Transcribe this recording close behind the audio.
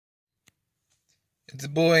It's a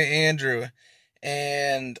boy, Andrew,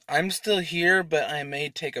 and I'm still here, but I may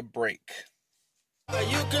take a break.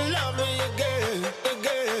 You can love me again,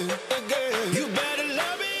 again, again. You better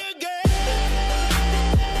love me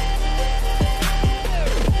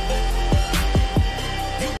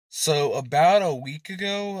again. So, about a week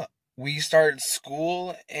ago, we started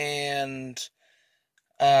school, and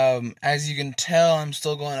as you can tell, I'm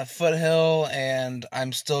still going to Foothill, and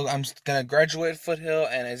I'm gonna graduate Foothill,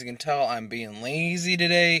 and as you can tell, I'm being lazy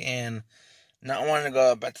today and not wanting to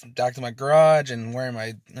go back to my garage and wearing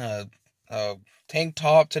my uh, tank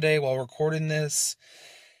top today while recording this.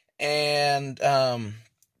 And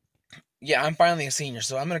yeah, I'm finally a senior,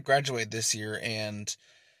 so I'm gonna graduate this year,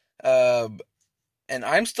 uh, and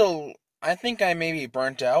I think I may be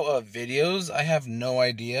burnt out of videos. I have no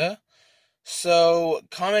idea. So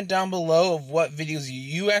comment down below of what videos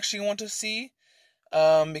you actually want to see.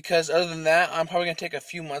 Because other than that, I'm probably gonna take a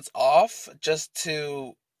few months off just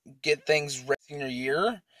to get things ready for senior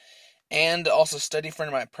year, and also study for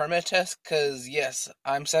my permit test. Cause yes,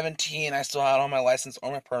 I'm 17. I still have on my license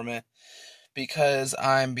or my permit because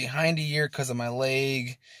I'm behind a year because of my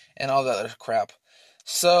leg and all that other crap.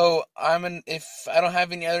 So if I don't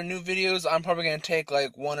have any other new videos, I'm probably gonna take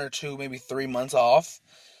like 1 or 2, maybe 3 months off.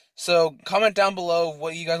 So comment down below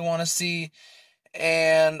what you guys want to see.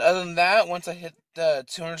 And other than that, once I hit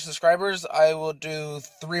 200 subscribers, I will do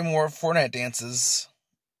 3 more Fortnite dances.